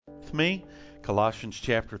with me. Colossians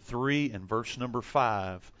chapter 3 and verse number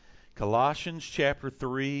 5. Colossians chapter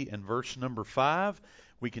 3 and verse number 5.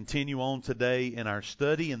 We continue on today in our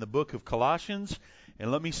study in the book of Colossians. And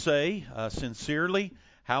let me say sincerely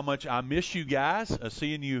how much I miss you guys.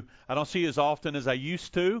 Seeing you, I don't see you as often as I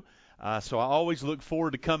used to. So I always look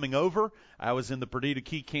forward to coming over. I was in the Perdita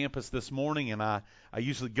Key campus this morning, and I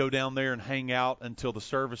usually go down there and hang out until the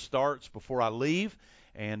service starts before I leave.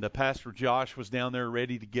 And Pastor Josh was down there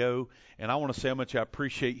ready to go. And I want to say how much I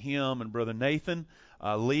appreciate him and Brother Nathan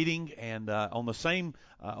leading. And on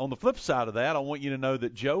the flip side of that, I want you to know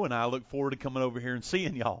that Joe and I look forward to coming over here and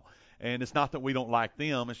seeing y'all. And it's not that we don't like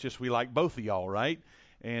them. It's just we like both of y'all, right?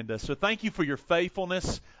 And so thank you for your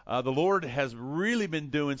faithfulness. The Lord has really been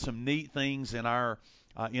doing some neat things in our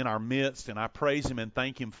midst, and I praise Him and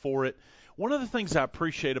thank Him for it. One of the things I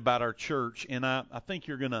appreciate about our church, and I think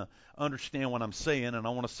you're going to understand what I'm saying, and I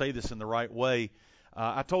want to say this in the right way.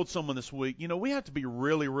 I told someone this week, we have to be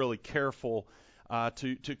really, really careful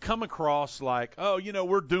to come across like,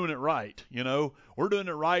 we're doing it right. We're doing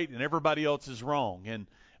it right, and everybody else is wrong. And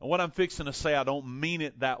what I'm fixing to say, I don't mean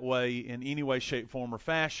it that way in any way, shape, form, or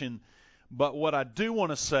fashion. But what I do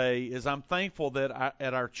want to say is I'm thankful that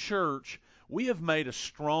at our church, we have made a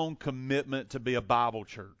strong commitment to be a Bible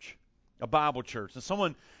church. A Bible church.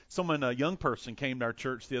 And a young person came to our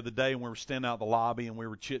church the other day, and we were standing out in the lobby, and we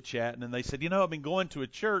were chit-chatting, and they said, I've been going to a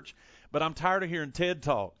church, but I'm tired of hearing TED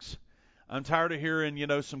Talks. I'm tired of hearing,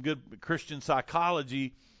 some good Christian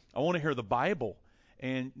psychology. I want to hear the Bible.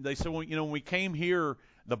 And they said, when we came here,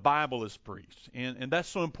 the Bible is preached. And that's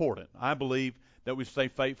so important. I believe that we stay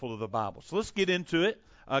faithful to the Bible. So let's get into it.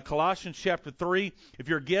 Colossians chapter 3. If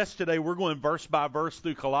you're a guest today, we're going verse by verse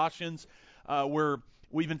through Colossians.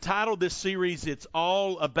 We've entitled this series, It's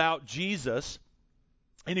All About Jesus.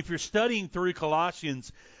 And if you're studying through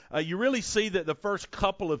Colossians, you really see that the first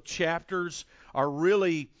couple of chapters are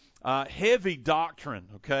really heavy doctrine,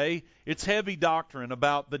 okay? It's heavy doctrine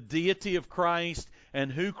about the deity of Christ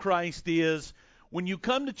and who Christ is. When you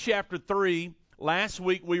come to chapter 3, last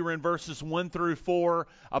week we were in verses 1 through 4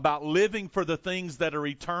 about living for the things that are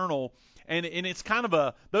eternal. And it's kind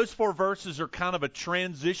of those 4 verses are kind of a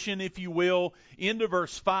transition, if you will, into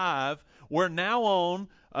verse 5, where now on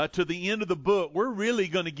to the end of the book, we're really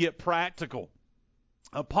going to get practical.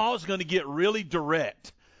 Paul's going to get really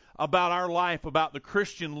direct about our life, about the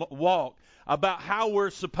Christian walk, about how we're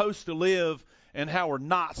supposed to live and how we're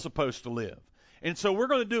not supposed to live. And so we're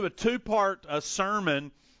going to do a 2-part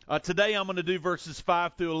sermon. Today I'm going to do verses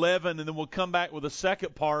 5 through 11, and then we'll come back with a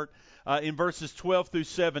second part in verses 12 through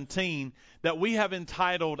 17 that we have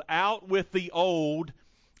entitled Out with the Old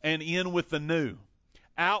and In with the New.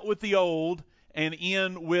 Out with the old and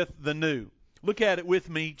in with the new. Look at it with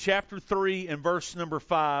me, chapter 3 and verse number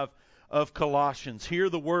 5 of Colossians. Hear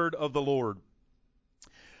the word of the Lord.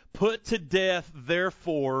 Put to death,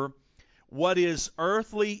 therefore, what is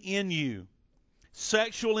earthly in you,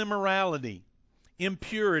 sexual immorality,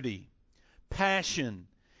 impurity, passion,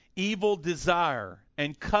 evil desire,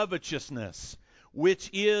 and covetousness, which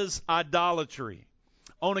is idolatry.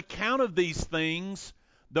 On account of these things,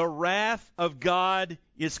 the wrath of God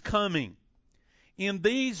is coming. In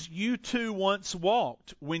these you too once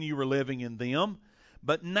walked when you were living in them,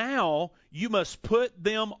 but now you must put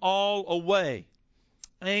them all away.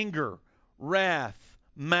 Anger, wrath,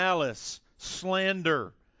 malice,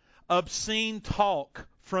 slander, obscene talk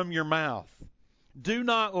from your mouth. Do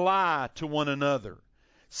not lie to one another,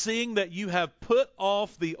 seeing that you have put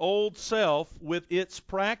off the old self with its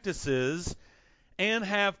practices and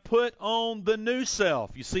have put on the new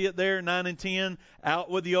self. You see it there, 9 and 10,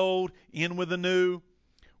 out with the old, in with the new,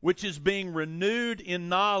 which is being renewed in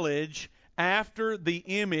knowledge after the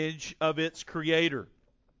image of its creator.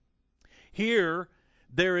 Here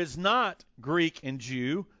there is not Greek and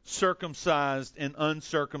Jew, circumcised and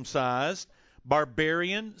uncircumcised,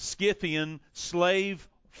 barbarian, Scythian, slave,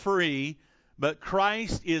 free, but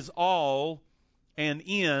Christ is all and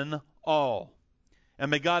in all. And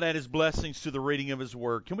may God add His blessings to the reading of His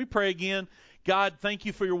word. Can we pray again? God, thank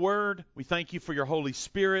you for your word. We thank you for your Holy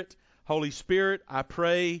Spirit. Holy Spirit, I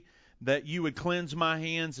pray that you would cleanse my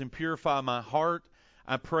hands and purify my heart.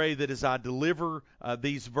 I pray that as I deliver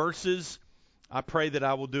these verses, I pray that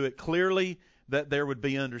I will do it clearly, that there would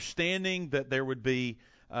be understanding, that there would be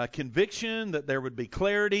conviction, that there would be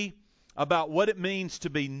clarity about what it means to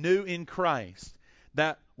be new in Christ.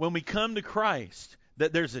 That when we come to Christ,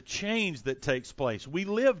 that there's a change that takes place. We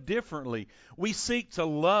live differently. We seek to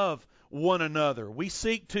love one another. We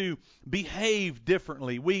seek to behave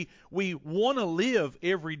differently. We want to live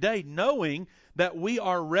every day knowing that we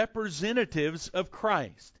are representatives of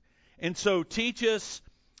Christ. And so teach us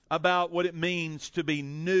about what it means to be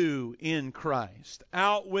new in Christ.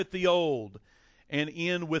 Out with the old and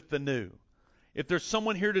in with the new. If there's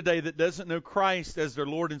someone here today that doesn't know Christ as their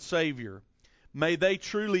Lord and Savior, may they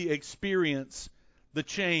truly experience the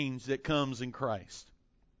change that comes in Christ.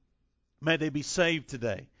 May they be saved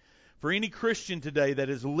today. For any Christian today that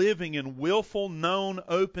is living in willful, known,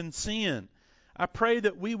 open sin, I pray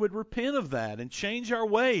that we would repent of that and change our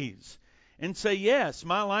ways and say, yes,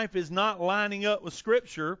 my life is not lining up with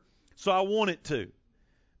Scripture, so I want it to.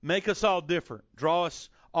 Make us all different. Draw us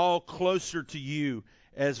all closer to you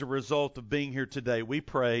as a result of being here today. We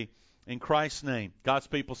pray in Christ's name. God's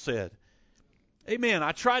people said, amen.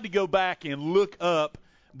 I tried to go back and look up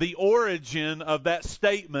the origin of that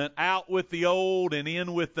statement, out with the old and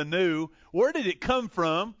in with the new. Where did it come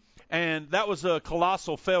from? And that was a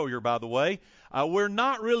colossal failure, by the way. We're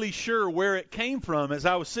not really sure where it came from. As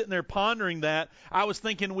I was sitting there pondering that, I was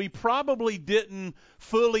thinking we probably didn't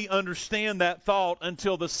fully understand that thought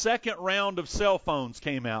until the second round of cell phones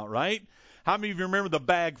came out, right? How many of you remember the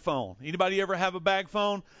bag phone? Anybody ever have a bag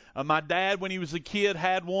phone? My dad, when he was a kid,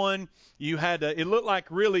 had one. You had it looked like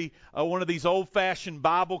really one of these old-fashioned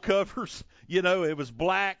Bible covers. You know, it was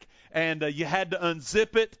black, and you had to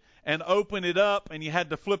unzip it and open it up, and you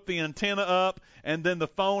had to flip the antenna up, and then the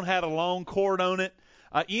phone had a long cord on it.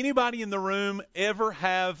 Anybody in the room ever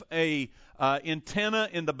have a antenna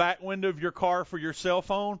in the back window of your car for your cell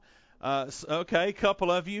phone? Okay, a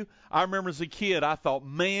couple of you. I remember as a kid, I thought,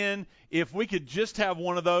 man, if we could just have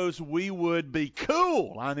one of those, we would be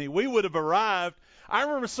cool. I mean, we would have arrived. I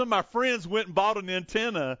remember some of my friends went and bought an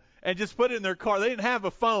antenna and just put it in their car. They didn't have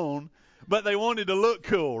a phone, but they wanted to look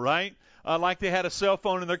cool, right? Like they had a cell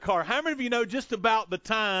phone in their car. How many of you know just about the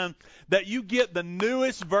time that you get the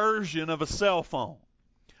newest version of a cell phone?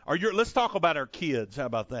 Let's talk about our kids. How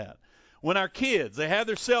about that? When our kids, they have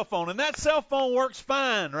their cell phone, and that cell phone works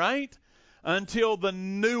fine, right? Until the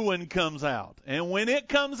new one comes out. And when it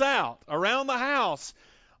comes out around the house,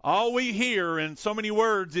 all we hear in so many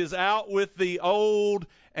words is out with the old,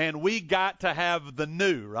 and we got to have the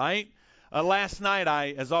new, right? Last night,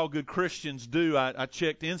 as all good Christians do, I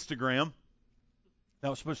checked Instagram. That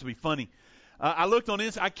was supposed to be funny. I looked on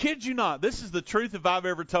Instagram. I kid you not. This is the truth if I've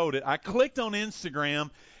ever told it. I clicked on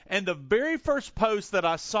Instagram, and the very first post that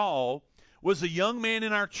I saw was a young man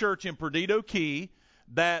in our church in Perdido Key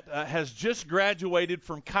that has just graduated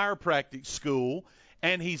from chiropractic school,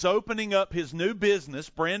 and he's opening up his new business,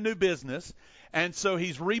 brand new business, and so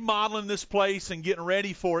he's remodeling this place and getting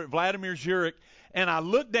ready for it, Vladimir Zurich. And I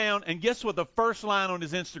looked down, and guess what the first line on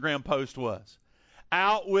his Instagram post was?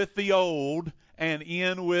 Out with the old and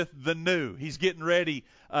in with the new. He's getting ready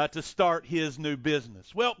to start his new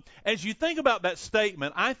business. Well, as you think about that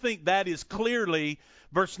statement, I think that is clearly,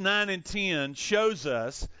 verse 9 and 10 shows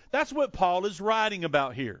us, that's what Paul is writing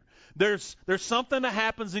about here. There's something that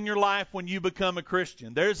happens in your life when you become a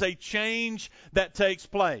Christian. There's a change that takes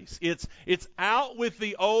place. It's out with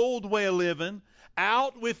the old way of living,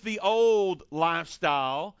 out with the old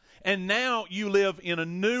lifestyle, and now you live in a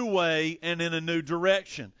new way and in a new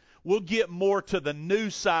direction. We'll get more to the new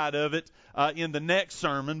side of it in the next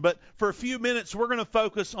sermon, but for a few minutes we're going to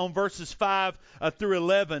focus on verses 5 through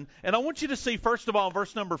 11. And I want you to see, first of all, in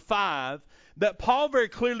verse number 5, that Paul very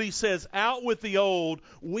clearly says, out with the old,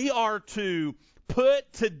 we are to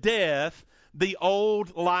put to death the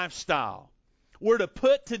old lifestyle. We're to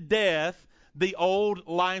put to death the old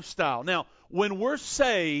lifestyle. Now, when we're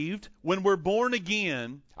saved, when we're born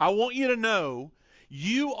again, I want you to know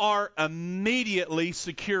you are immediately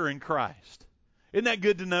secure in Christ. Isn't that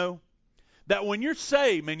good to know? That when you're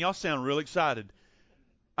saved, man, y'all sound real excited.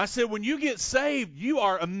 I said when you get saved, you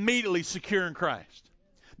are immediately secure in Christ.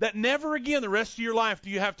 That never again the rest of your life do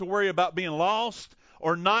you have to worry about being lost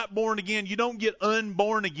or not born again. You don't get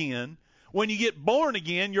unborn again. When you get born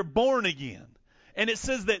again, you're born again. And it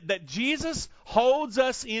says that Jesus holds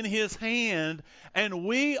us in his hand, and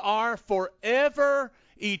we are forever,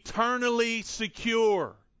 eternally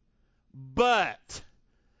secure. But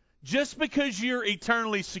just because you're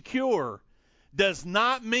eternally secure does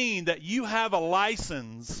not mean that you have a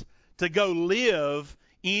license to go live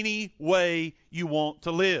any way you want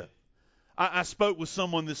to live. I spoke with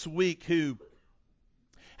someone this week who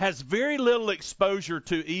has very little exposure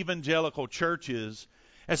to evangelical churches.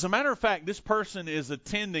 As a matter of fact, this person is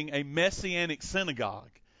attending a Messianic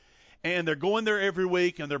synagogue, and they're going there every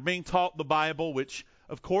week, and they're being taught the Bible, which,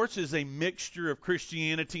 of course, is a mixture of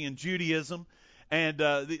Christianity and Judaism. And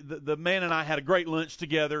the man and I had a great lunch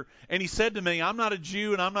together, and he said to me, I'm not a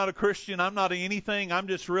Jew, and I'm not a Christian, I'm not anything, I'm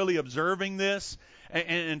just really observing this.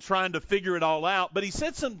 and trying to figure it all out. But he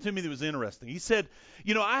said something to me that was interesting. He said,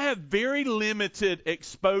 I have very limited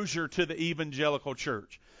exposure to the evangelical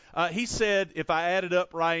church. He said, if I added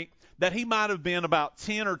up right, that he might have been about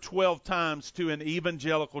 10 or 12 times to an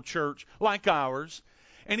evangelical church like ours.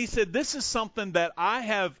 And he said, this is something that I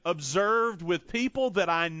have observed with people that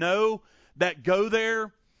I know that go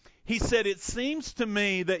there. He said, it seems to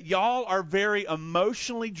me that y'all are very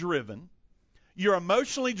emotionally driven. You're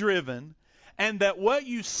emotionally driven, and that what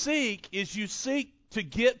you seek is you seek to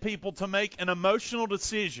get people to make an emotional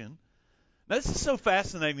decision. Now, this is so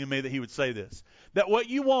fascinating to me that he would say this. That what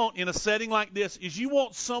you want in a setting like this is you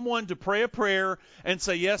want someone to pray a prayer and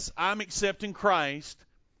say, yes, I'm accepting Christ.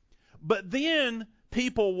 But then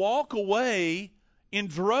people walk away in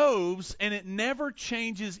droves, and it never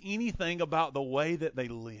changes anything about the way that they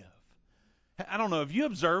live. I don't know. Have you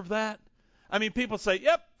observed that? I mean, people say,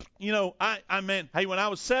 yep, I meant, hey, when I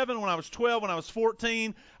was 7, when I was 12, when I was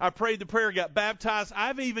 14, I prayed the prayer, got baptized.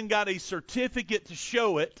 I've even got a certificate to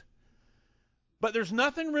show it. But there's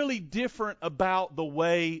nothing really different about the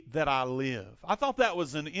way that I live. I thought that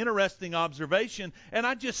was an interesting observation, and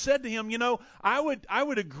I just said to him, I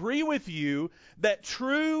would agree with you that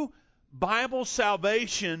true Bible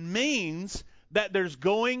salvation means that there's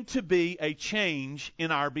going to be a change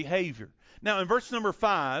in our behavior. Now, in verse number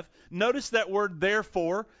 5, notice that word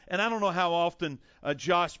therefore, and I don't know how often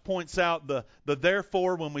Josh points out the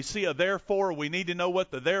therefore. When we see a therefore, we need to know what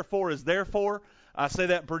the therefore is there for. I say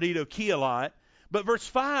that in Perdido Key a lot. But verse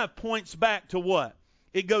 5 points back to what?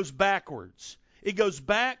 It goes backwards. It goes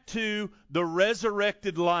back to the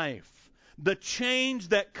resurrected life, the change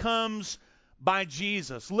that comes by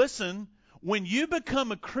Jesus. Listen, when you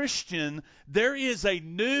become a Christian, there is a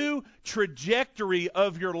new trajectory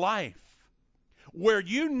of your life where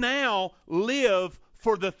you now live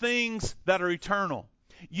for the things that are eternal.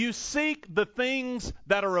 You seek the things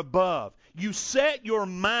that are above. You set your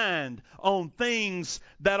mind on things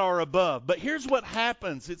that are above. But here's what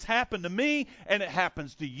happens. It's happened to me, and it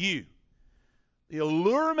happens to you. The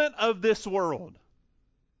allurement of this world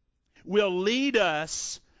will lead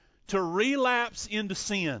us to relapse into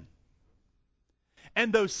sin.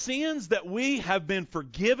 And those sins that we have been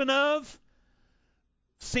forgiven of,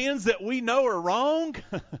 sins that we know are wrong,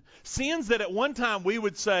 sins that at one time we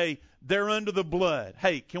would say they're under the blood.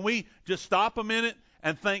 Hey, can we just stop a minute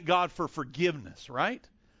and thank God for forgiveness, right?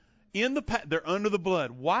 They're under the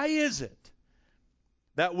blood. Why is it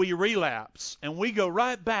that we relapse and we go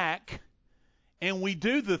right back and we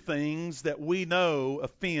do the things that we know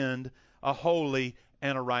offend a holy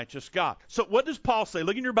and a righteous God? So what does Paul say?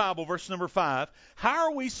 Look in your Bible, verse number 5. How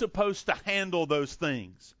are we supposed to handle those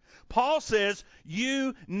things? Paul says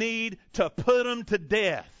you need to put them to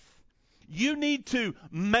death. You need to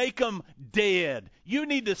make them dead. You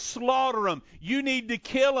need to slaughter them. You need to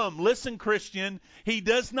kill them. Listen, Christian, he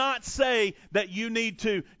does not say that you need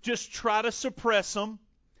to just try to suppress them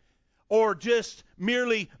or just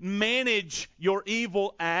merely manage your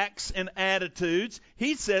evil acts and attitudes.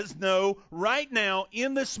 He says, no, right now,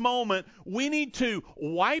 in this moment, we need to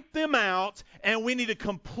wipe them out and we need to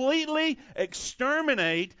completely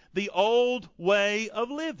exterminate the old way of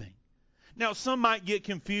living. Now, some might get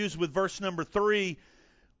confused with verse number 3,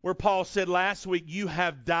 where Paul said last week, you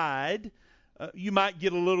have died. You might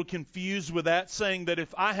get a little confused with that, saying that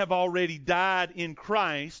if I have already died in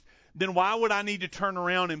Christ, then why would I need to turn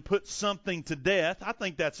around and put something to death? I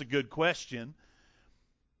think that's a good question.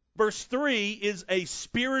 Verse 3 is a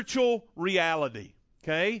spiritual reality,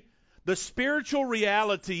 okay? The spiritual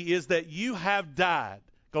reality is that you have died.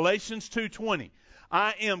 Galatians 2:20,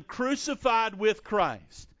 I am crucified with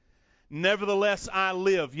Christ. Nevertheless I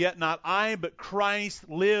live, yet not I, but Christ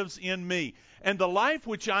lives in me. And the life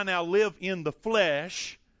which I now live in the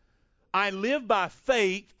flesh, I live by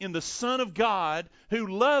faith in the Son of God who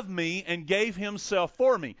loved me and gave himself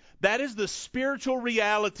for me. That is the spiritual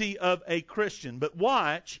reality of a Christian. But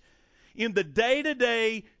watch, in the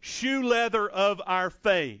day-to-day shoe leather of our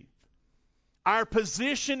faith, our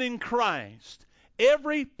position in Christ,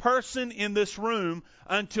 every person in this room,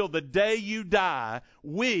 until the day you die,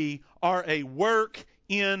 we are a work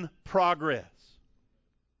in progress.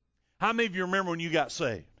 How many of you remember when you got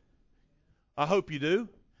saved? I hope you do.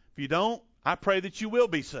 If you don't, I pray that you will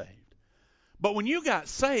be saved. But when you got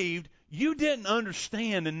saved, you didn't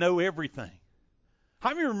understand and know everything.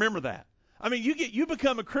 How many remember that? I mean, you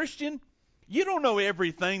become a Christian, you don't know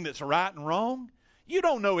everything that's right and wrong. You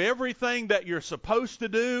don't know everything that you're supposed to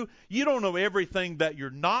do. You don't know everything that you're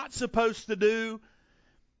not supposed to do.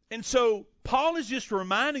 And so Paul is just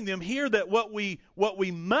reminding them here that what we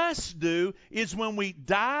must do is when we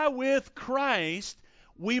die with Christ,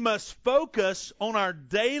 we must focus on our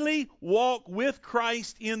daily walk with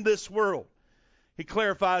Christ in this world. He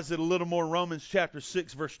clarifies it a little more in Romans chapter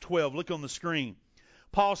 6, verse 12. Look on the screen.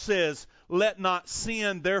 Paul says, "Let not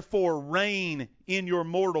sin therefore reign in your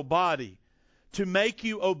mortal body, to make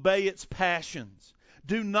you obey its passions.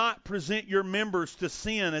 Do not present your members to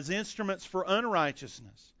sin as instruments for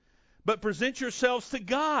unrighteousness, but present yourselves to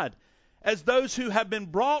God as those who have been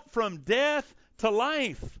brought from death to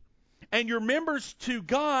life, and your members to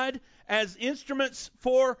God as instruments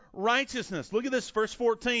for righteousness." Look at this, verse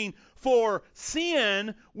 14. "For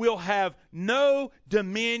sin will have no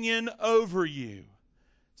dominion over you,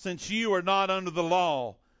 since you are not under the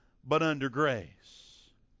law, but under grace."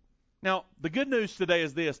 Now, the good news today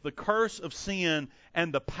is this: the curse of sin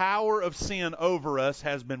and the power of sin over us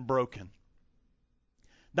has been broken.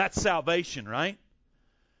 That's salvation, right?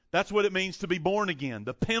 That's what it means to be born again.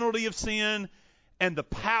 The penalty of sin and the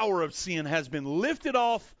power of sin has been lifted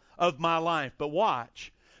off of my life. But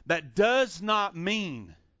watch, that does not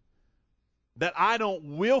mean that I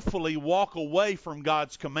don't willfully walk away from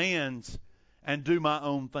God's commands and do my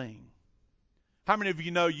own thing. How many of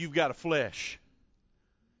you know you've got a flesh?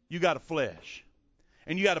 You got a flesh.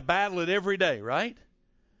 And you got to battle it every day, right?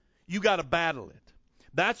 You got to battle it.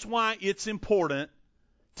 That's why it's important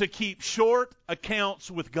to keep short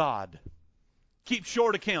accounts with God. Keep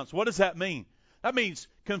short accounts. What does that mean? That means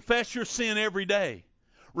confess your sin every day.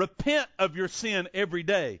 Repent of your sin every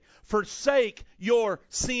day. Forsake your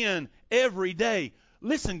sin every day.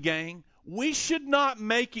 Listen, gang, we should not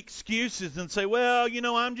make excuses and say, well,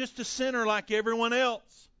 I'm just a sinner like everyone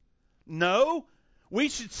else. No, we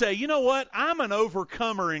should say, you know what? I'm an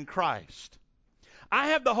overcomer in Christ. I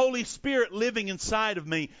have the Holy Spirit living inside of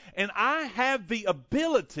me, and I have the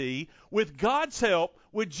ability, with God's help,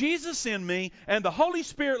 with Jesus in me, and the Holy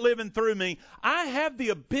Spirit living through me, I have the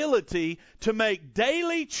ability to make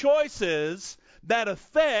daily choices that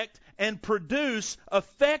affect and produce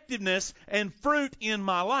effectiveness and fruit in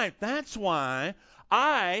my life. That's why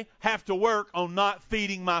I have to work on not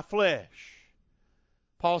feeding my flesh.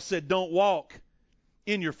 Paul said, don't walk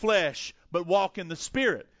in your flesh, but walk in the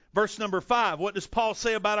Spirit. Verse number 5, what does Paul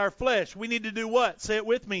say about our flesh? We need to do what? Say it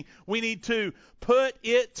with me. We need to put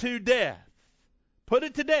it to death. Put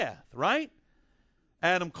it to death, right?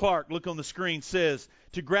 Adam Clark, look on the screen, says,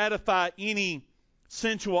 to gratify any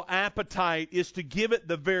sensual appetite is to give it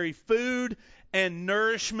the very food and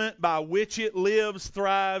nourishment by which it lives,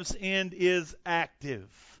 thrives, and is active.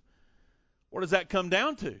 What does that come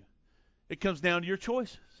down to? It comes down to your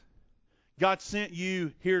choices. God sent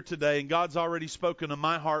you here today, and God's already spoken to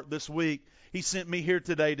my heart this week. He sent me here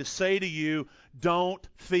today to say to you, don't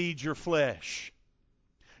feed your flesh.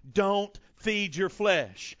 Don't feed your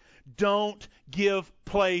flesh. Don't give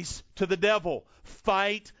place to the devil.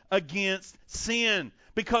 Fight against sin.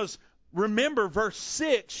 Because remember, verse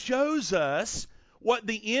 6 shows us what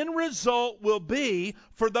the end result will be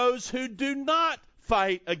for those who do not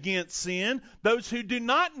fight against sin, those who do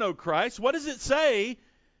not know Christ. What does it say?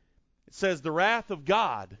 It says the wrath of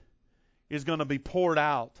God is going to be poured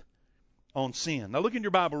out on sin. Now look in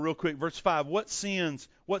your Bible real quick, verse 5. What sins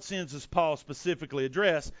does Paul specifically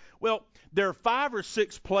address? Well, there are 5 or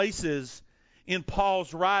 6 places in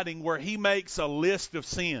Paul's writing where he makes a list of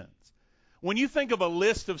sins. When you think of a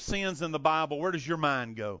list of sins in the Bible, where does your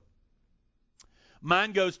mind go?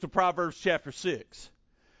 Mine goes to Proverbs chapter 6,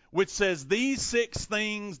 which says, these 6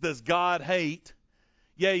 things does God hate,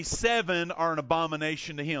 yea, 7 are an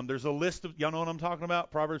abomination to him. There's a list of, y'all know what I'm talking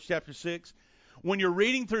about? Proverbs chapter 6. When you're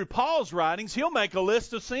reading through Paul's writings, he'll make a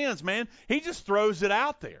list of sins, man. He just throws it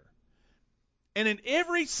out there. And in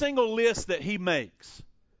every single list that he makes,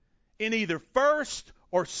 in either first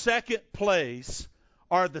or second place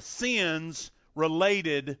are the sins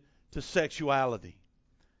related to sexuality.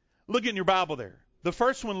 Look in your Bible there. The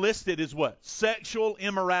first one listed is what? Sexual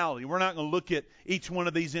immorality. We're not going to look at each one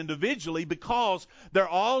of these individually because they're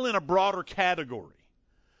all in a broader category.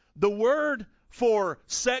 The word for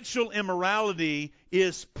sexual immorality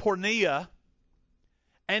is porneia,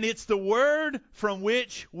 and it's the word from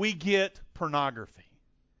which we get pornography.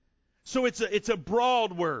 So it's a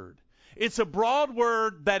broad word. It's a broad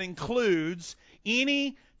word that includes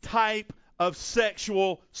any type of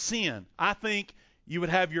sexual sin. I think you would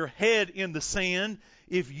have your head in the sand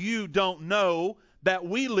if you don't know that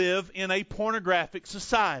we live in a pornographic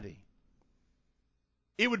society.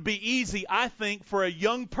 It would be easy, I think, for a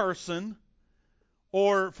young person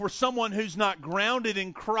or for someone who's not grounded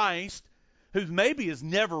in Christ, who maybe has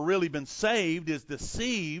never really been saved, is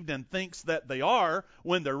deceived and thinks that they are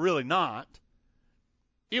when they're really not.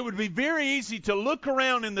 It would be very easy to look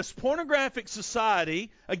around in this pornographic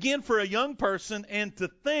society, again for a young person, and to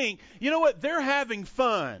think, you know what, they're having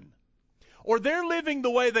fun, or they're living the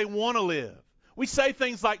way they want to live. We say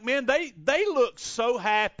things like, man, they look so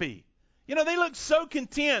happy. You know, they look so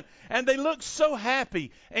content, and they look so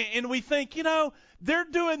happy. And we think, you know, they're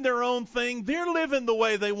doing their own thing. They're living the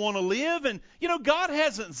way they want to live. And, you know, God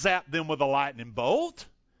hasn't zapped them with a lightning bolt.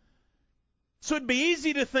 So it'd be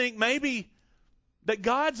easy to think maybe that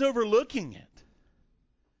God's overlooking it.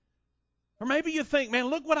 Or maybe you think, man,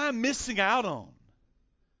 look what I'm missing out on.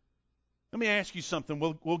 Let me ask you something.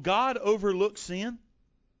 Will God overlook sin?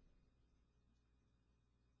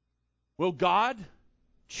 Will God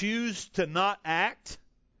choose to not act?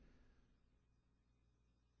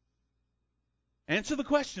 Answer the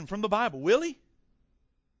question from the Bible. Will He?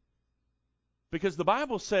 Because the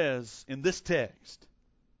Bible says in this text,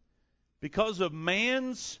 because of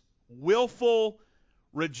man's willful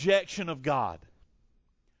rejection of God,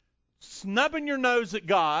 snubbing your nose at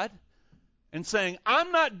God and saying,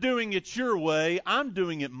 I'm not doing it your way, I'm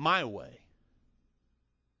doing it my way.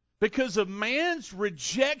 Because of man's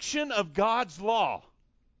rejection of God's law,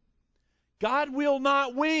 God will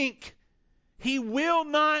not wink. He will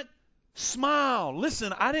not smile.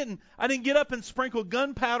 Listen, I didn't get up and sprinkle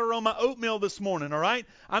gunpowder on my oatmeal this morning, all right?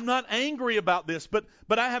 I'm not angry about this, but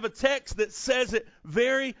I have a text that says it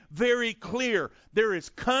very, very clear. There is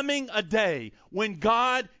coming a day when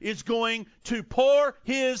God is going to pour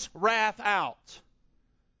His wrath out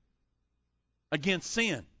against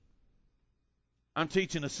sin. I'm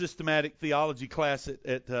teaching a systematic theology class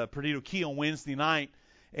at Perdido Key on Wednesday night,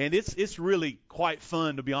 and it's really quite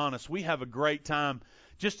fun, to be honest. We have a great time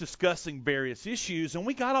just discussing various issues, and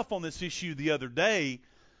we got off on this issue the other day,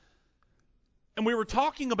 and we were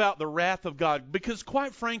talking about the wrath of God because,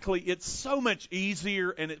 quite frankly, it's so much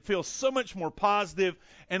easier and it feels so much more positive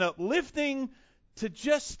and uplifting to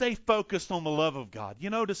just stay focused on the love of God.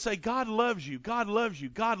 You know, to say God loves you, God loves you,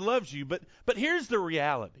 God loves you. But here's the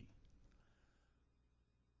reality.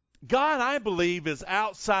 God, I believe, is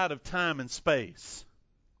outside of time and space.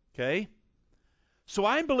 Okay? So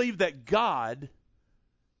I believe that God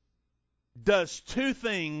does two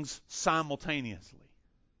things simultaneously.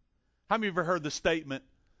 How many of you ever heard the statement,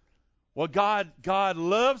 well, God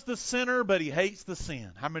loves the sinner, but He hates the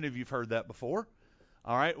sin? How many of you have heard that before?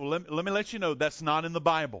 All right, well, let me let you know that's not in the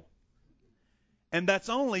Bible. And that's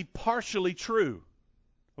only partially true.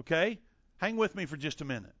 Okay? Hang with me for just a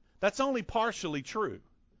minute. That's only partially true.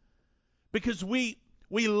 Because we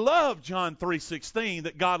love John 3:16,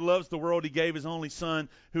 that God loves the world, He gave His only Son,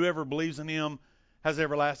 whoever believes in Him has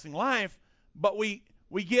everlasting life. But we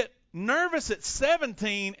get nervous at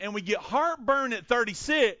 17 and we get heartburn at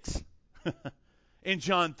 36 in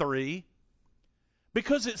John 3,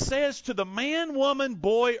 because it says to the man, woman,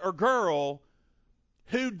 boy, or girl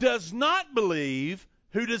who does not believe,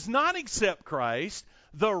 who does not accept Christ,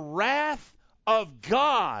 the wrath of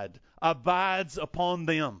God abides upon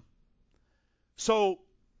them. So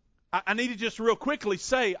I need to just real quickly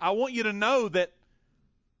say, I want you to know that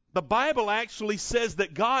the Bible actually says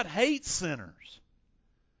that God hates sinners.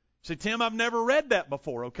 You say, Tim, I've never read that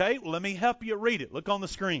before. Okay, well, let me help you read it. Look on the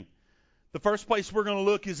screen. The first place we're going to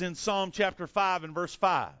look is in Psalm chapter 5 and verse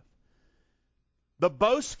 5. The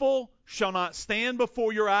boastful shall not stand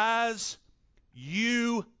before your eyes.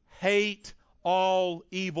 You hate all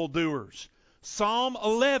evildoers. Psalm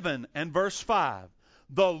 11 and verse 5.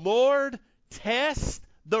 The Lord tests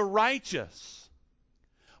the righteous,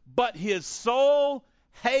 but His soul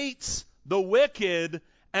hates the wicked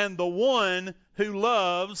and the one who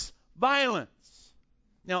loves violence.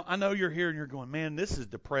 Now, I know you're here and you're going, man, this is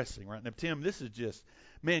depressing right now. Tim, this is just,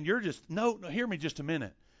 man, no, hear me just a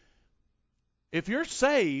minute. If you're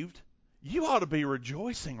saved, you ought to be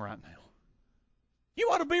rejoicing right now. You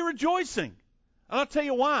ought to be rejoicing. And I'll tell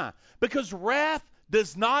you why. Because wrath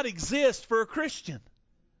does not exist for a Christian.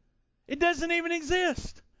 It doesn't even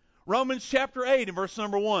exist. Romans chapter 8 and verse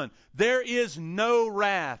number 1. There is no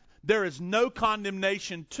wrath. There is no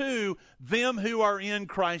condemnation to them who are in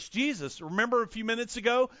Christ Jesus. Remember a few minutes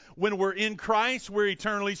ago, when we're in Christ, we're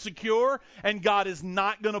eternally secure, and God is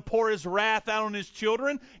not going to pour His wrath out on His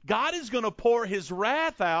children. God is going to pour His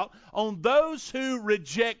wrath out on those who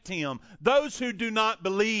reject Him, those who do not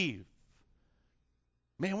believe.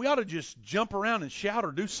 Man, we ought to just jump around and shout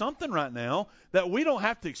or do something right now that we don't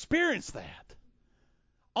have to experience that.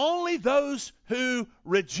 Only those who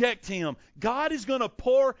reject Him. God is going to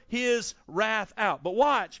pour His wrath out. But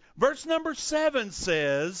watch, verse number 7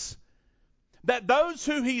 says that those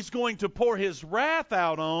who He's going to pour His wrath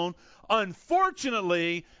out on,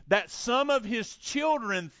 unfortunately, that some of His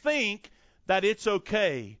children think that it's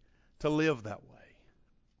okay to live that way.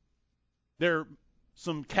 There are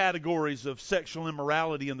some categories of sexual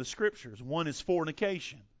immorality in the Scriptures. One is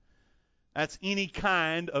fornication. That's any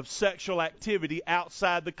kind of sexual activity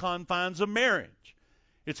outside the confines of marriage.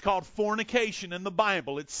 It's called fornication in the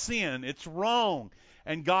Bible. It's sin. It's wrong.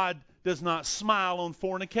 And God does not smile on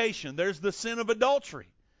fornication. There's the sin of adultery.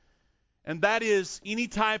 And that is any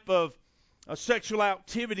type of a sexual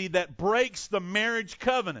activity that breaks the marriage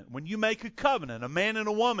covenant. When you make a covenant, a man and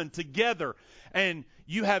a woman together, and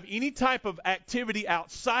you have any type of activity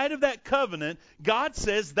outside of that covenant, God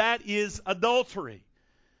says that is adultery.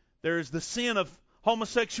 There is the sin of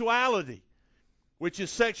homosexuality, which is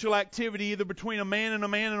sexual activity either between a man and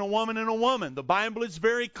a woman and a woman. The Bible is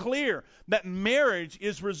very clear that marriage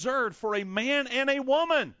is reserved for a man and a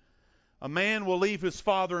woman. A man will leave his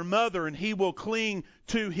father and mother, and he will cling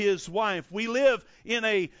to his wife. We live in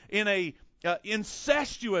a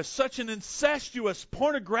such an incestuous,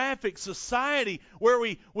 pornographic society where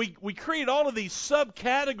we create all of these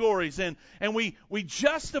subcategories and we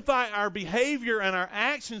justify our behavior and our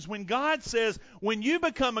actions when God says, when you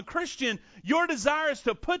become a Christian, your desire is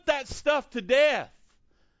to put that stuff to death.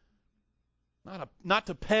 Not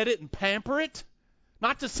to pet it and pamper it.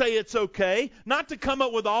 Not to say it's okay, not to come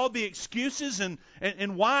up with all the excuses and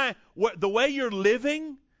why, the way you're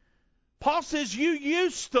living. Paul says you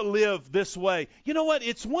used to live this way. You know what?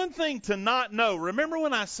 It's one thing to not know. Remember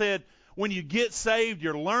when I said when you get saved,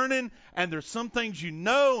 you're learning, and there's some things you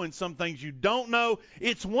know and some things you don't know.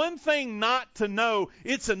 It's one thing not to know.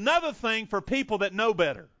 It's another thing for people that know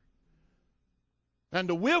better and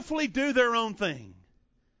to willfully do their own thing.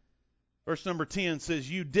 Verse number 10 says,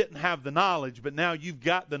 you didn't have the knowledge, but now you've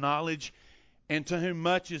got the knowledge, and to whom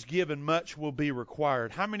much is given, much will be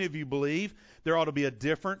required. How many of you believe there ought to be a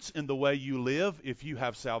difference in the way you live if you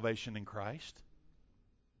have salvation in Christ?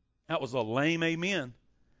 That was a lame amen.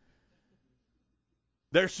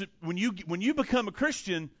 When you become a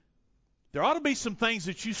Christian, there ought to be some things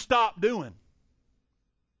that you stop doing.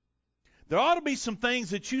 There ought to be some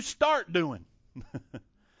things that you start doing.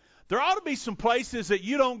 There ought to be some places that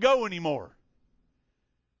you don't go anymore.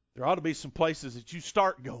 There ought to be some places that you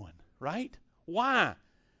start going, right? Why?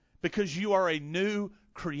 Because you are a new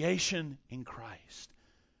creation in Christ.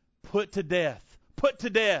 Put to death,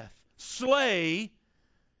 slay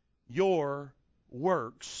your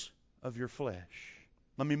works of your flesh.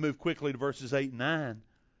 Let me move quickly to verses 8 and 9.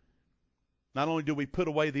 Not only do we put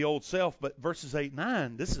away the old self, but verses 8 and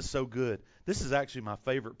 9, this is so good. This is actually my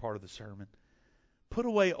favorite part of the sermon. Put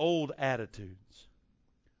away old attitudes.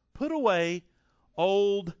 Put away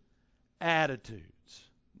old attitudes.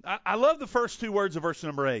 I love the first two words of verse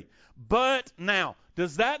number 8. But now,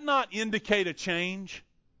 does that not indicate a change?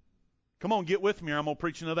 Come on, get with me or I'm going to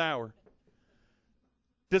preach another hour.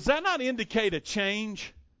 Does that not indicate a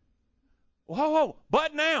change? Whoa,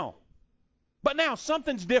 but now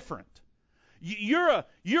something's different.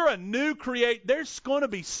 You're a new create. There's going to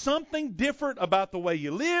be something different about the way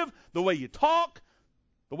you live, the way you talk,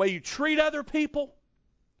 the way you treat other people.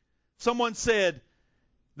 Someone said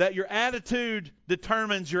that your attitude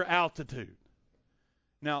determines your altitude.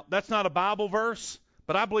 Now, that's not a Bible verse,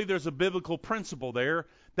 but I believe there's a biblical principle there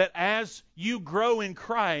that as you grow in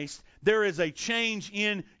Christ, there is a change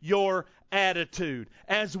in your attitude.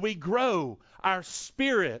 As we grow, our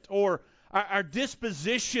spirit or our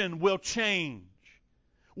disposition will change.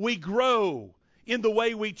 We grow in the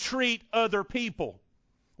way we treat other people.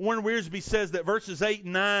 Warren Wiersbe says that verses 8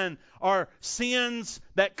 and 9 are sins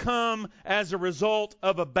that come as a result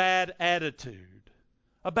of a bad attitude.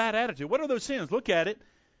 A bad attitude. What are those sins? Look at it.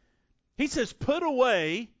 He says, put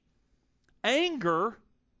away anger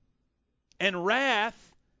and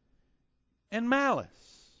wrath and malice.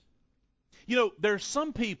 You know, there's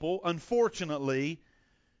some people, unfortunately,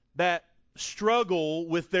 that struggle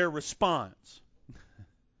with their response.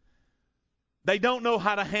 They don't know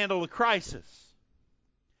how to handle a crisis.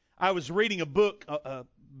 I was reading a book,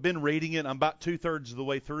 been reading it. I'm about 2/3 of the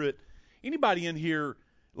way through it. Anybody in here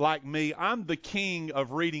like me? I'm the king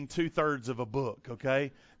of reading 2/3 of a book,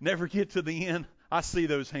 okay? Never get to the end. I see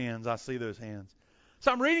those hands.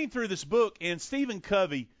 So I'm reading through this book, and Stephen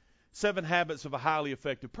Covey, 7 Habits of a Highly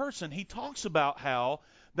Effective Person, he talks about how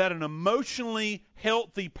that an emotionally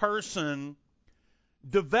healthy person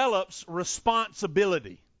develops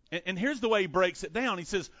responsibility. And here's the way he breaks it down. He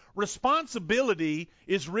says, responsibility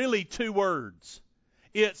is really 2 words.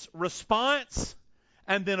 It's response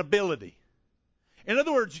and then ability. In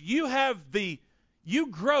other words, you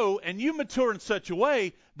grow and you mature in such a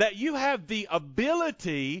way that you have the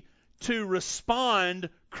ability to respond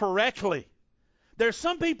correctly. There's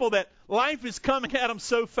some people that, life is coming at them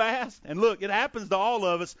so fast. And look, it happens to all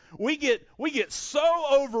of us. We get so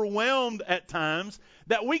overwhelmed at times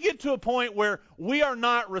that we get to a point where we are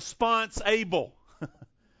not response able.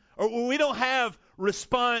 Or we don't have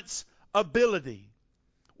response ability.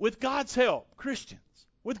 With God's help, Christians,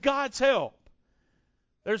 with God's help,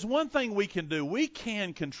 there's one thing we can do. We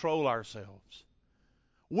can control ourselves.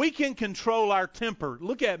 We can control our temper.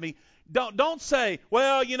 Look at me. Don't say,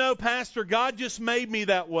 well, Pastor, God just made me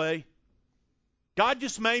that way. God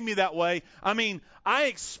just made me that way. I mean, I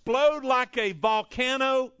explode like a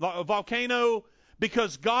volcano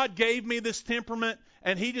because God gave me this temperament,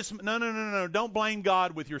 and He just, no. Don't blame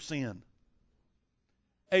God with your sin.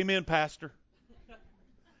 Amen, Pastor.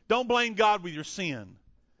 Don't blame God with your sin.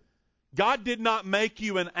 God did not make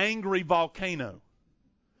you an angry volcano.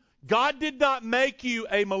 God did not make you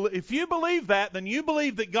if you believe that, then you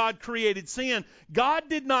believe that God created sin. God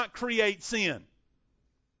did not create sin.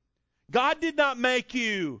 God did not make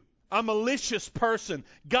you a malicious person.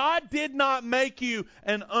 God did not make you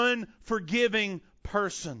an unforgiving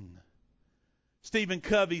person. Stephen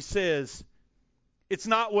Covey says, it's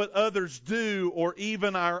not what others do or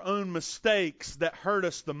even our own mistakes that hurt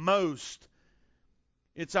us the most.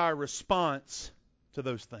 It's our response to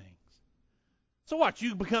those things. So what?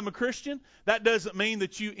 You become a Christian? That doesn't mean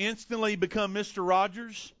that you instantly become Mr.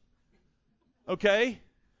 Rogers. Okay?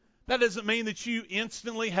 That doesn't mean that you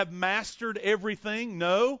instantly have mastered everything.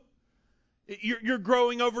 No. You're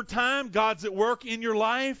growing over time. God's at work in your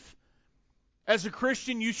life. As a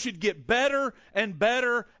Christian, you should get better and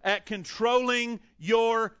better at controlling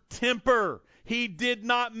your temper. He did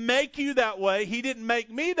not make you that way. He didn't make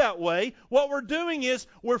me that way. What we're doing is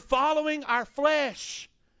we're following our flesh.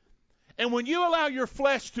 And when you allow your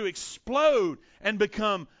flesh to explode and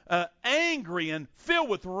become angry and filled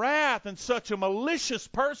with wrath and such a malicious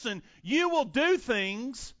person, you will do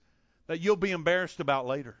things that you'll be embarrassed about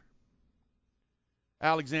later.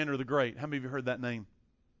 Alexander the Great. How many of you heard that name?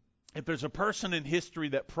 If there's a person in history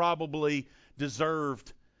that probably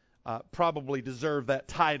deserved that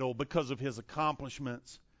title because of his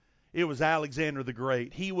accomplishments, it was Alexander the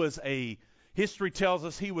Great. History tells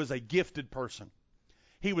us he was a gifted person.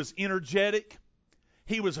 He was energetic.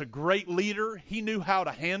 He was a great leader. He knew how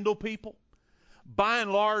to handle people. By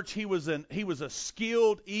and large, he was a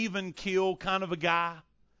skilled, even keel kind of a guy.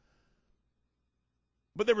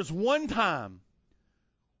 But there was one time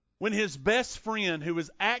when his best friend, who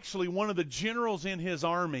was actually one of the generals in his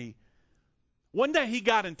army, one day he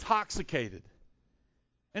got intoxicated.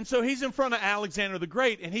 And so he's in front of Alexander the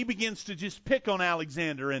Great, and he begins to just pick on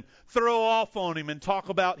Alexander and throw off on him and talk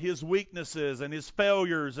about his weaknesses and his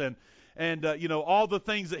failures and all the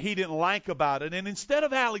things that he didn't like about it. And instead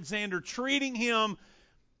of Alexander treating him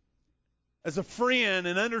as a friend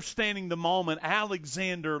and understanding the moment,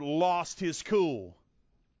 Alexander lost his cool.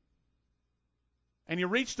 And he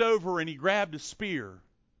reached over and he grabbed a spear.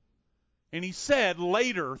 And he said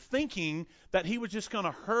later, thinking that he was just going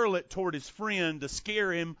to hurl it toward his friend to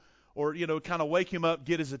scare him or, kind of wake him up,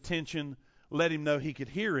 get his attention, let him know he could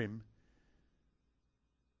hear him.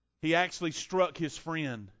 He actually struck his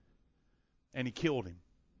friend and he killed him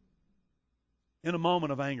in a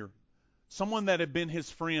moment of anger. Someone that had been his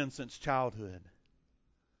friend since childhood.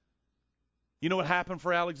 You know what happened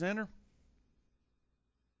for Alexander?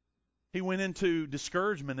 He went into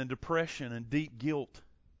discouragement and depression and deep guilt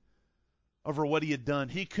over what he had done.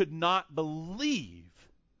 He could not believe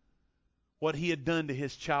what he had done to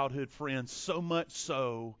his childhood friend, so much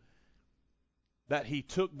so that he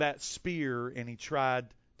took that spear and he tried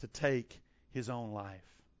to take his own life.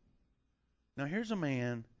 Now here's a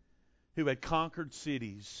man who had conquered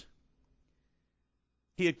cities.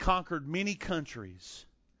 He had conquered many countries,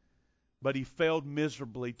 but he failed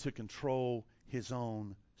miserably to control his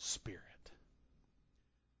own spirit.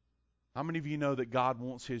 How many of you know that God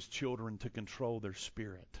wants His children to control their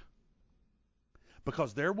spirit?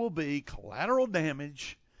 Because there will be collateral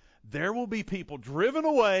damage. There will be people driven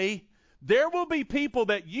away. There will be people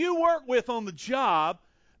that you work with on the job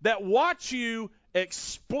that watch you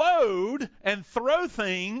explode and throw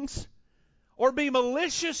things or be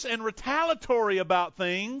malicious and retaliatory about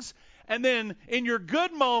things. And then in your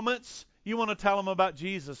good moments, you want to tell them about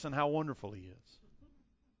Jesus and how wonderful He is.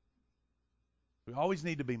 We always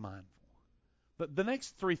need to be mindful. But the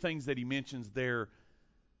next three things that he mentions there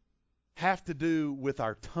have to do with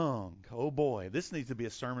our tongue. Oh boy, this needs to be a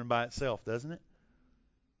sermon by itself, doesn't it?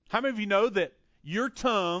 How many of you know that your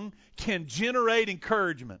tongue can generate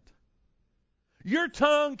encouragement? Your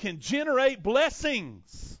tongue can generate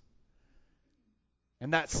blessings.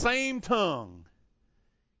 And that same tongue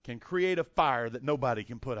can create a fire that nobody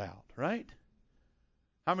can put out, right?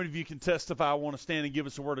 How many of you can testify? I want to stand and give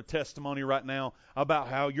us a word of testimony right now about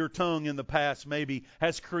how your tongue in the past maybe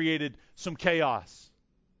has created some chaos.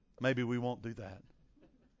 Maybe we won't do that.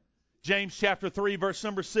 James chapter 3, verse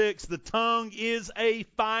number 6, the tongue is a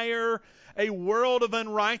fire, a world of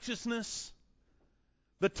unrighteousness.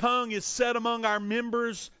 The tongue is set among our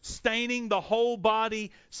members, staining the whole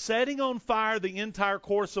body, setting on fire the entire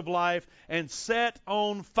course of life, and set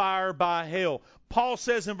on fire by hell. Paul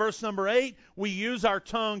says in verse number 8, we use our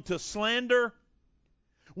tongue to slander.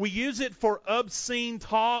 We use it for obscene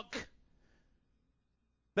talk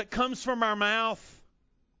that comes from our mouth.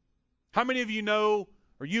 How many of you know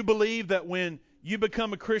or you believe that when you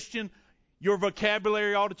become a Christian, your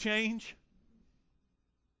vocabulary ought to change?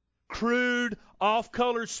 Crude,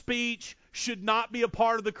 off-color speech should not be a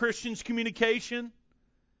part of the Christian's communication.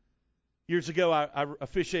 Years ago, I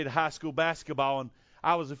officiated high school basketball, and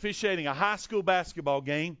I was officiating a high school basketball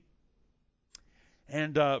game.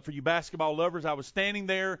 And for you basketball lovers, I was standing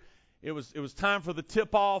there. It was time for the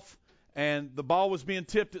tip-off, and the ball was being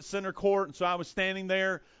tipped at center court, and so I was standing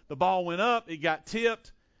there. The ball went up. It got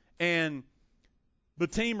tipped, and the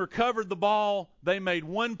team recovered the ball. They made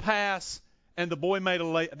one pass, and the boy made a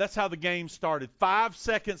lay. That's how the game started. 5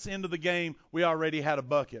 seconds into the game, we already had a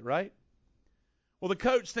bucket, right? Well, the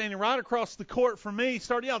coach standing right across the court from me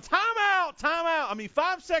started yelling, "Timeout! Timeout!" I mean,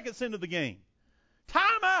 5 seconds into the game.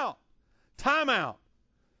 Timeout! Timeout!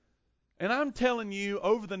 And I'm telling you,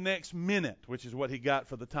 over the next minute, which is what he got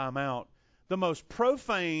for the timeout, the most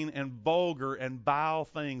profane and vulgar and vile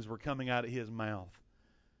things were coming out of his mouth.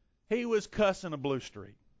 He was cussing a blue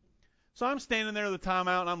streak. So I'm standing there at the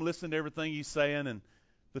timeout, and I'm listening to everything he's saying, and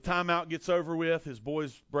the timeout gets over with. His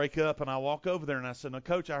boys break up, and I walk over there, and I said, "Now,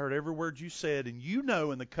 Coach, I heard every word you said, and you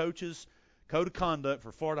know in the coach's code of conduct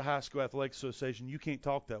for Florida High School Athletic Association, you can't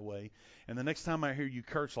talk that way. And the next time I hear you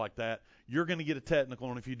curse like that, you're going to get a technical,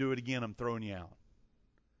 and if you do it again, I'm throwing you out."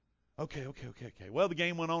 Okay. Well, the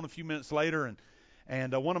game went on a few minutes later,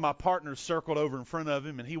 and one of my partners circled over in front of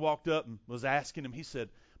him, and he walked up and was asking him. He said,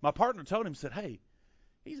 my partner told him, said, "Hey,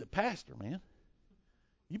 he's a pastor, man.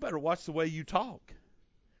 You better watch the way you talk."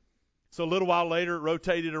 So a little while later, it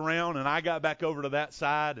rotated around, and I got back over to that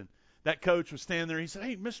side, and that coach was standing there. He said,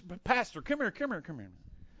 "Hey, Mr. Pastor, come here.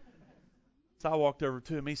 So I walked over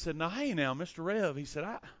to him. He said, hey, Mr. Rev," he said,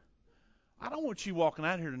 I don't want you walking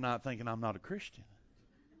out here tonight thinking I'm not a Christian.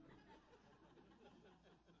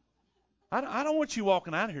 I don't want you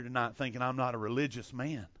walking out here tonight thinking I'm not a religious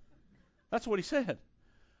man." That's what he said.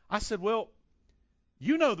 I said, "Well,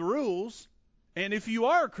 you know the rules, and if you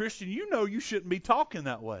are a Christian, you know you shouldn't be talking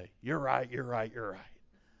that way." You're right.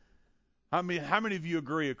 I mean, how many of you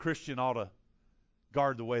agree a Christian ought to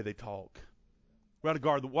guard the way they talk? We ought to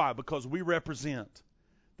guard why? Because we represent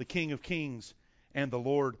the King of Kings and the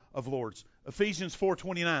Lord of Lords. Ephesians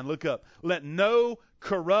 4:29, look up. "Let no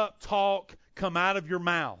corrupt talk come out of your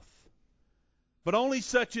mouth, but only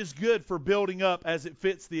such is good for building up as it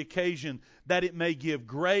fits the occasion, that it may give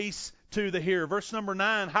grace to the hearer." Verse number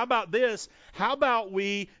 9, how about this? How about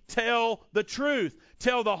we tell the truth?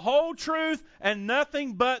 Tell the whole truth and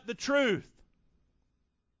nothing but the truth.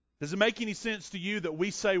 Does it make any sense to you that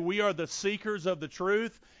we say we are the seekers of the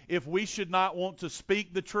truth if we should not want to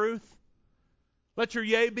speak the truth? Let your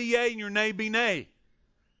yea be yea and your nay be nay.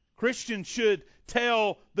 Christians should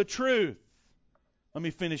tell the truth. Let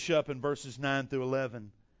me finish up in verses 9 through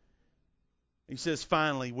 11. He says,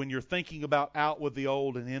 finally, when you're thinking about out with the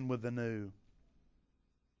old and in with the new,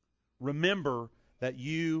 remember that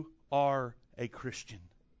you are a Christian.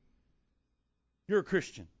 You're a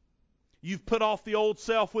Christian. You've put off the old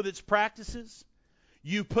self with its practices.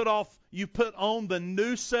 You put on the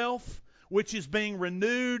new self, which is being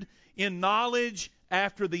renewed in knowledge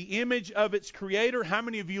after the image of its creator. How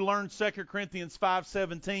many of you learned 2 Corinthians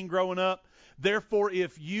 5:17 growing up? Therefore,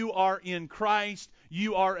 if you are in Christ,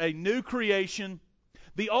 you are a new creation.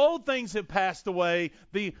 The old things have passed away.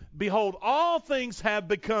 Behold, all things have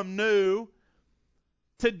become new.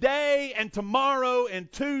 Today and tomorrow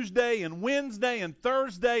and Tuesday and Wednesday and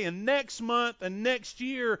Thursday and next month and next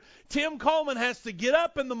year, Tim Coleman has to get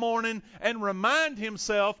up in the morning and remind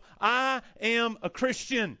himself, I am a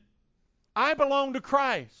Christian. I belong to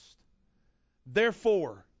Christ.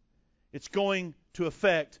 Therefore, it's going to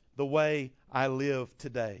affect the way I live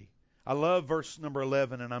today. I love verse number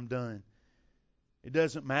 11, and I'm done. It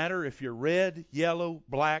doesn't matter if you're red, yellow,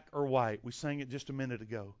 black, or white. We sang it just a minute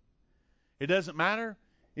ago. It doesn't matter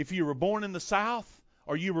if you were born in the South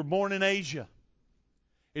or you were born in Asia.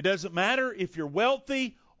 It doesn't matter if you're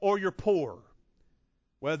wealthy or you're poor,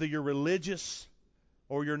 whether you're religious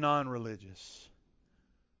or you're non-religious.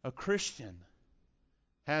 A Christian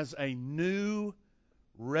has a new,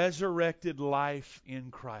 resurrected life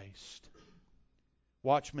in Christ.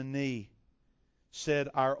 Watchman Nee said,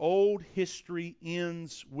 "Our old history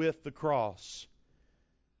ends with the cross.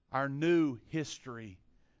 Our new history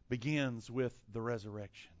begins with the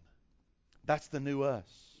resurrection." That's the new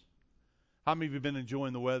us. How many of you have been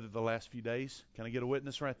enjoying the weather the last few days? Can I get a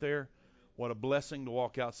witness right there? What a blessing to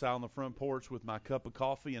walk outside on the front porch with my cup of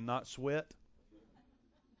coffee and not sweat.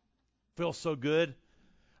 Feels so good.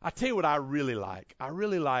 I tell you what I really like. I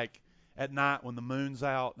really like at night when the moon's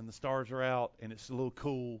out and the stars are out and it's a little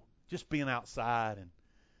cool, just being outside, and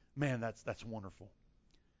man, that's wonderful.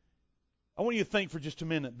 I want you to think for just a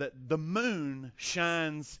minute that the moon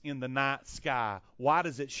shines in the night sky. Why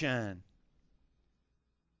does it shine?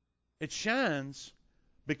 It shines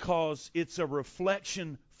because it's a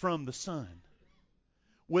reflection from the sun.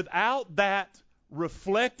 Without that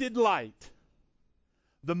reflected light,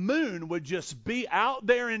 the moon would just be out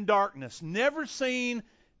there in darkness, never seen,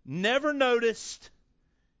 never noticed.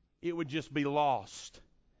 It would just be lost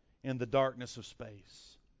in the darkness of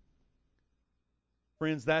space.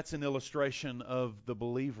 Friends, that's an illustration of the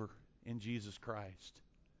believer in Jesus Christ.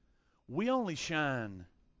 We only shine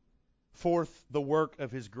forth the work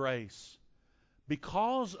of His grace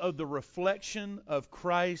because of the reflection of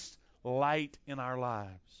Christ's light in our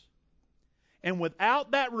lives. And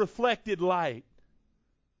without that reflected light,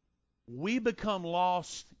 we become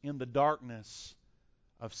lost in the darkness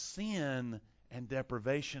of sin and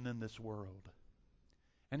deprivation in this world.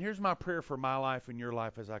 And here's my prayer for my life and your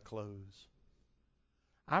life as I close.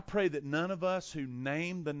 I pray that none of us who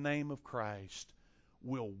name the name of Christ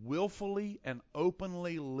will willfully and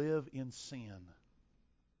openly live in sin.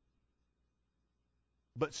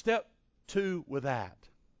 But step 2 with that,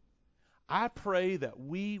 I pray that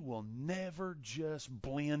we will never just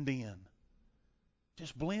blend in.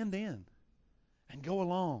 Just blend in and go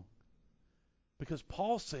along. Because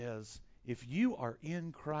Paul says, if you are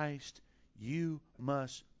in Christ, you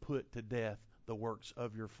must put to death the works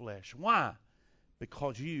of your flesh. Why?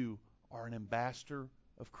 Because you are an ambassador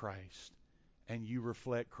of Christ and you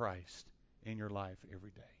reflect Christ in your life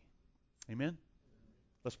every day. Amen?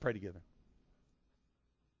 Let's pray together.